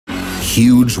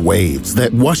Huge waves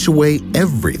that wash away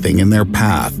everything in their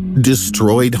path,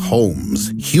 destroyed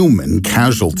homes, human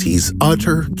casualties,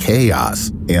 utter chaos,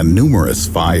 and numerous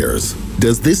fires.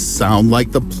 Does this sound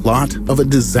like the plot of a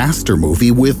disaster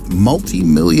movie with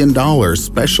multi-million-dollar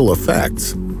special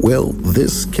effects? Well,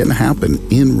 this can happen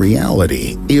in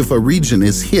reality if a region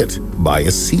is hit by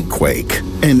a seaquake,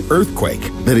 an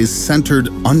earthquake that is centered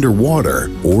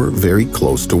underwater or very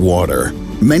close to water.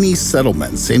 Many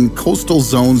settlements in coastal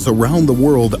zones around the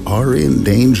world are in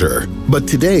danger. But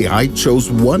today I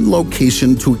chose one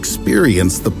location to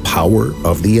experience the power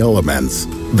of the elements,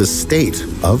 the state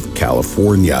of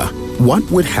California. What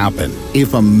would happen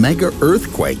if a mega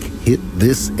earthquake hit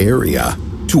this area?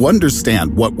 To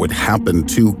understand what would happen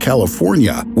to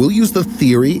California, we'll use the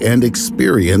theory and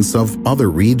experience of other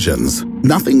regions.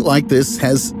 Nothing like this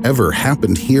has ever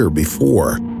happened here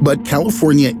before, but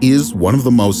California is one of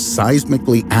the most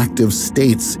seismically active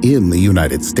states in the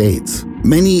United States.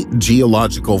 Many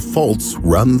geological faults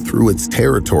run through its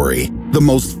territory. The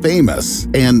most famous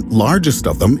and largest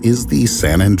of them is the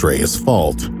San Andreas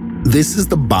Fault. This is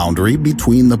the boundary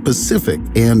between the Pacific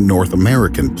and North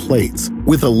American plates,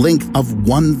 with a length of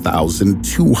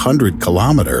 1,200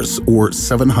 kilometers or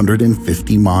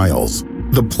 750 miles.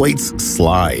 The plates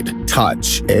slide,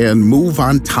 touch, and move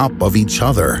on top of each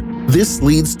other. This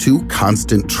leads to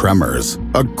constant tremors.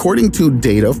 According to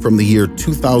data from the year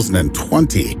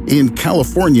 2020, in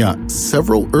California,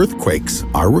 several earthquakes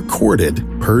are recorded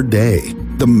per day.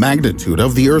 The magnitude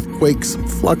of the earthquakes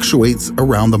fluctuates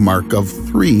around the mark of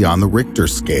 3 on the Richter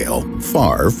scale,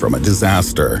 far from a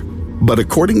disaster. But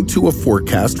according to a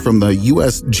forecast from the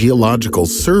U.S. Geological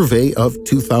Survey of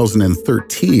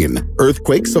 2013,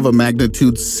 earthquakes of a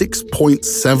magnitude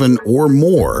 6.7 or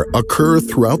more occur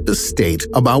throughout the state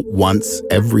about once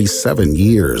every 7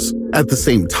 years. At the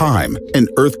same time, an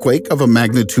earthquake of a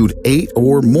magnitude 8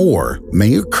 or more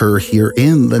may occur here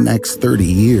in the next 30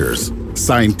 years.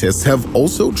 Scientists have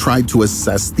also tried to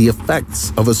assess the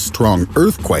effects of a strong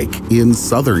earthquake in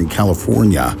Southern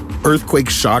California. Earthquake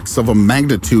shocks of a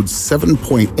magnitude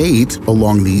 7.8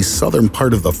 along the southern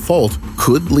part of the fault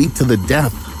could lead to the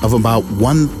death of about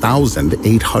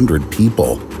 1,800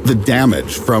 people. The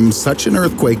damage from such an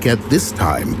earthquake at this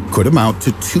time could amount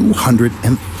to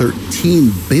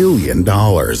 $213 billion.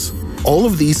 All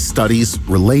of these studies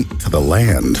relate to the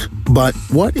land. But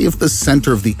what if the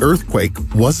center of the earthquake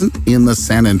wasn't in the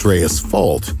San Andreas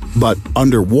Fault, but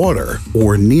underwater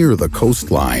or near the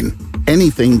coastline?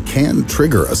 Anything can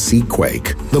trigger a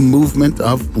seaquake. The movement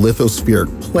of lithospheric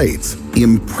plates,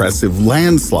 impressive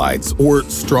landslides, or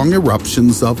strong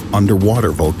eruptions of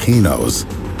underwater volcanoes.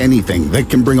 Anything that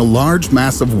can bring a large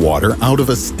mass of water out of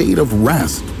a state of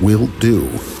rest will do.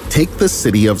 Take the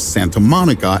city of Santa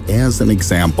Monica as an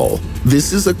example.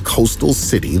 This is a coastal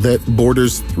city that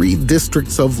borders 3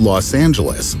 districts of Los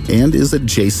Angeles and is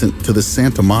adjacent to the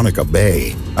Santa Monica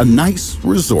Bay, a nice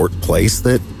resort place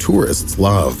that tourists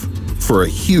love. For a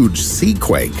huge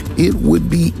seaquake, it would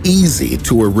be easy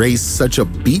to erase such a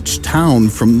beach town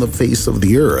from the face of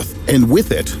the earth, and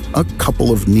with it, a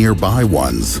couple of nearby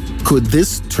ones. Could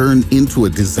this turn into a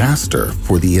disaster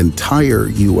for the entire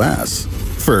U.S.?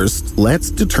 First, let's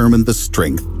determine the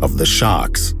strength of the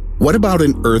shocks. What about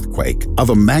an earthquake of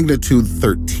a magnitude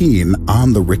 13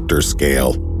 on the Richter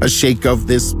scale? A shake of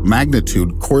this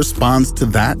magnitude corresponds to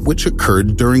that which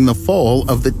occurred during the fall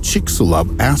of the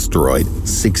Chicxulub asteroid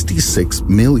 66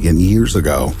 million years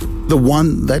ago, the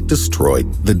one that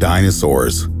destroyed the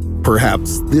dinosaurs.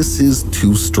 Perhaps this is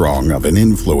too strong of an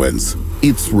influence.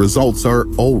 Its results are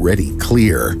already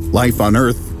clear. Life on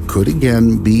Earth could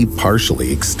again be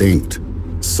partially extinct.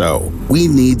 So, we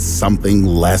need something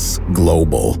less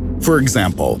global. For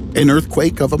example, an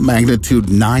earthquake of a magnitude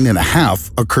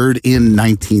 9.5 occurred in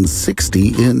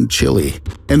 1960 in Chile.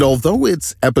 And although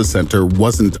its epicenter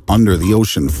wasn't under the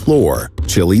ocean floor,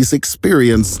 Chile's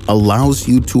experience allows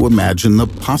you to imagine the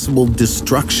possible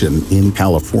destruction in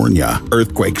California.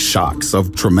 Earthquake shocks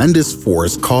of tremendous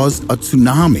force caused a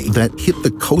tsunami that hit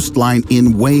the coastline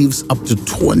in waves up to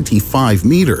 25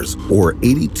 meters, or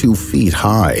 82 feet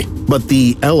high. But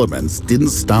the elements didn't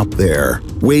stop there.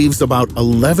 Waves about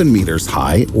 11 meters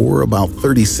high, or about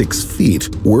 36 feet,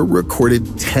 were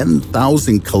recorded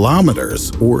 10,000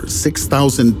 kilometers, or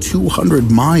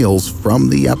 6,200 miles from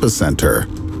the epicenter.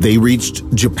 They reached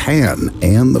Japan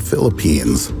and the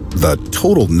Philippines. The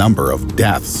total number of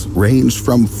deaths ranged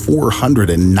from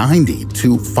 490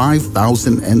 to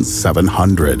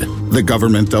 5,700. The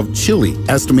government of Chile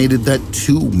estimated that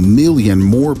 2 million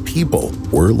more people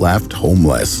were left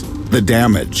homeless. The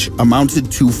damage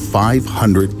amounted to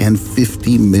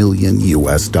 $550 million.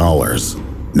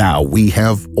 Now we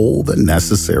have all the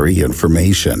necessary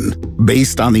information.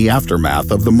 Based on the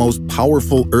aftermath of the most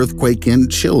powerful earthquake in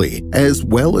Chile, as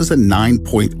well as a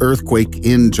 9-point earthquake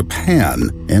in Japan,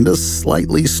 and a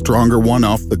slightly stronger one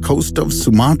off the coast of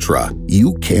Sumatra,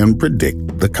 you can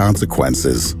predict the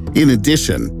consequences. In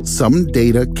addition, some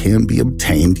data can be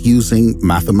obtained using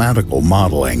mathematical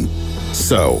modeling.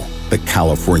 So, the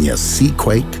California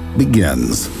Seaquake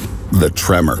begins. The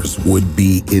tremors would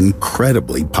be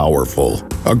incredibly powerful.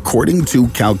 According to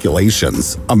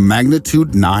calculations, a magnitude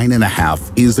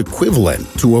 9.5 is equivalent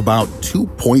to about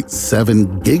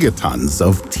 2.7 gigatons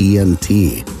of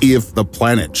TNT. If the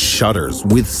planet shudders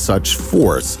with such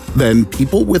force, then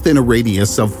people within a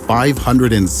radius of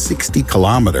 560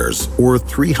 kilometers or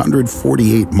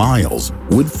 348 miles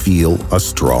would feel a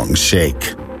strong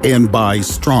shake. And by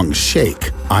strong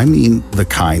shake, I mean the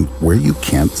kind where you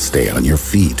can't stay on your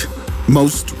feet.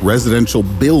 Most residential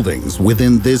buildings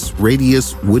within this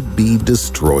radius would be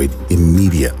destroyed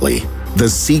immediately. The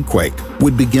Seaquake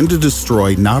would begin to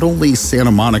destroy not only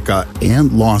Santa Monica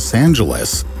and Los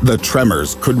Angeles, the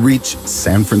tremors could reach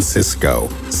San Francisco,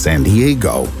 San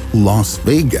Diego, Las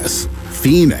Vegas,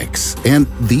 Phoenix, and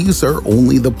these are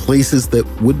only the places that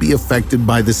would be affected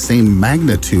by the same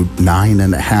magnitude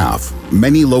 9.5.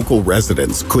 Many local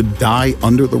residents could die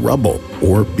under the rubble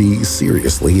or be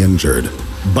seriously injured.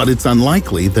 But it's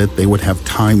unlikely that they would have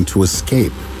time to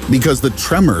escape, because the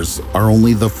tremors are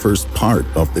only the first part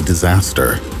of the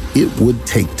disaster. It would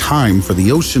take time for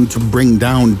the ocean to bring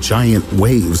down giant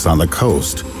waves on the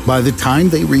coast. By the time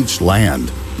they reach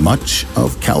land, much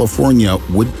of California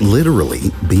would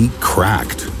literally be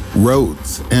cracked.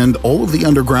 Roads and all of the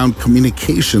underground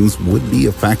communications would be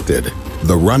affected.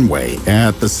 The runway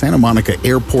at the Santa Monica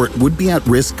airport would be at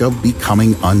risk of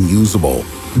becoming unusable.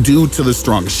 Due to the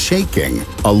strong shaking,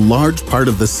 a large part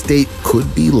of the state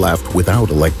could be left without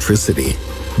electricity.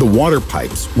 The water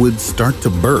pipes would start to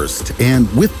burst,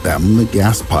 and with them the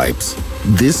gas pipes.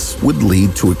 This would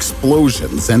lead to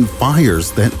explosions and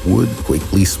fires that would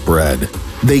quickly spread.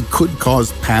 They could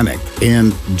cause panic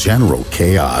and general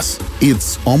chaos.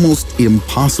 It's almost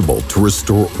impossible to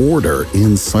restore order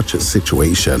in such a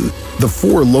situation. The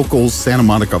 4 local Santa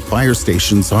Monica fire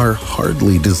stations are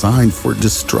hardly designed for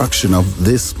destruction of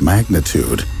this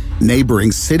magnitude.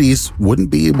 Neighboring cities wouldn't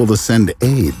be able to send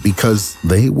aid because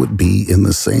they would be in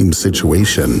the same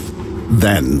situation.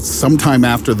 Then, sometime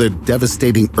after the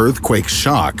devastating earthquake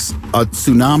shocks, a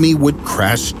tsunami would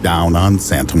crash down on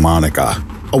Santa Monica.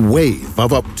 A wave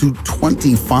of up to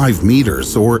 25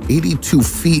 meters or 82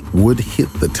 feet would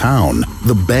hit the town,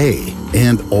 the bay,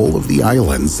 and all of the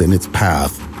islands in its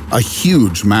path. A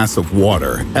huge mass of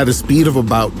water at a speed of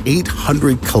about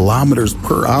 800 kilometers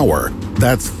per hour,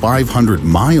 that's 500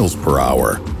 miles per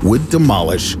hour, would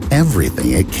demolish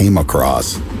everything it came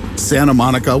across. Santa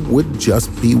Monica would just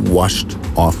be washed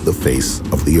off the face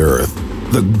of the earth.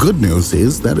 The good news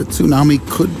is that a tsunami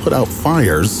could put out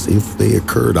fires if they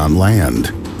occurred on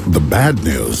land. The bad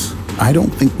news, I don't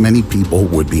think many people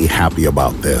would be happy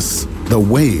about this. The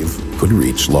wave could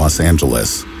reach Los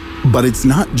Angeles. But it's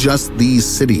not just these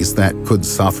cities that could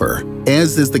suffer.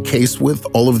 As is the case with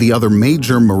all of the other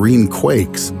major marine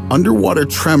quakes, underwater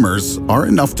tremors are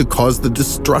enough to cause the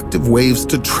destructive waves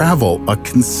to travel a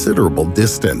considerable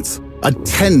distance. A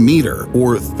 10-meter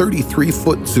or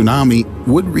 33-foot tsunami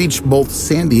would reach both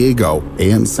San Diego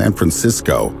and San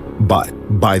Francisco. But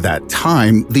by that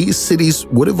time, these cities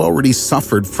would have already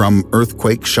suffered from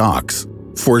earthquake shocks.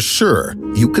 For sure,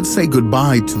 you could say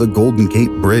goodbye to the Golden Gate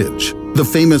Bridge. The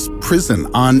famous prison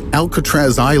on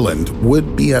Alcatraz Island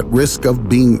would be at risk of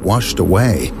being washed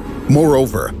away.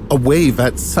 Moreover, a wave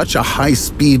at such a high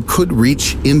speed could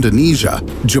reach Indonesia,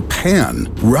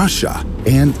 Japan, Russia,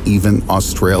 and even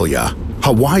Australia.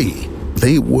 Hawaii,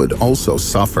 they would also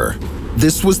suffer.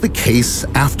 This was the case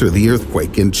after the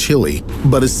earthquake in Chile,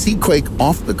 but a seaquake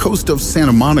off the coast of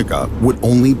Santa Monica would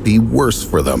only be worse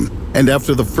for them. And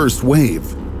after the first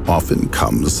wave, often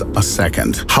comes a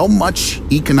second. How much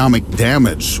economic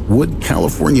damage would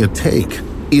California take?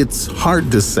 It's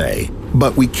hard to say,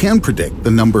 but we can predict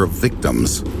the number of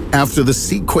victims. After the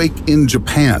seaquake in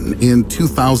Japan in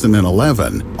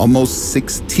 2011, almost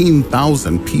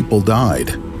 16,000 people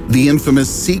died. The infamous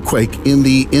seaquake in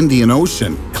the Indian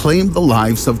Ocean claimed the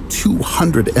lives of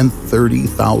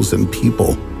 230,000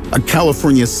 people. A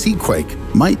California seaquake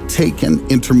might take an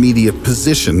intermediate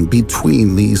position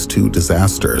between these two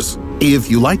disasters. If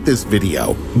you like this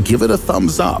video, give it a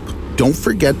thumbs up. Don't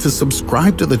forget to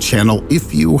subscribe to the channel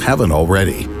if you haven't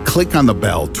already. Click on the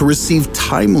bell to receive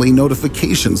timely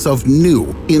notifications of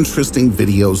new, interesting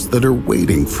videos that are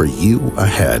waiting for you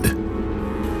ahead.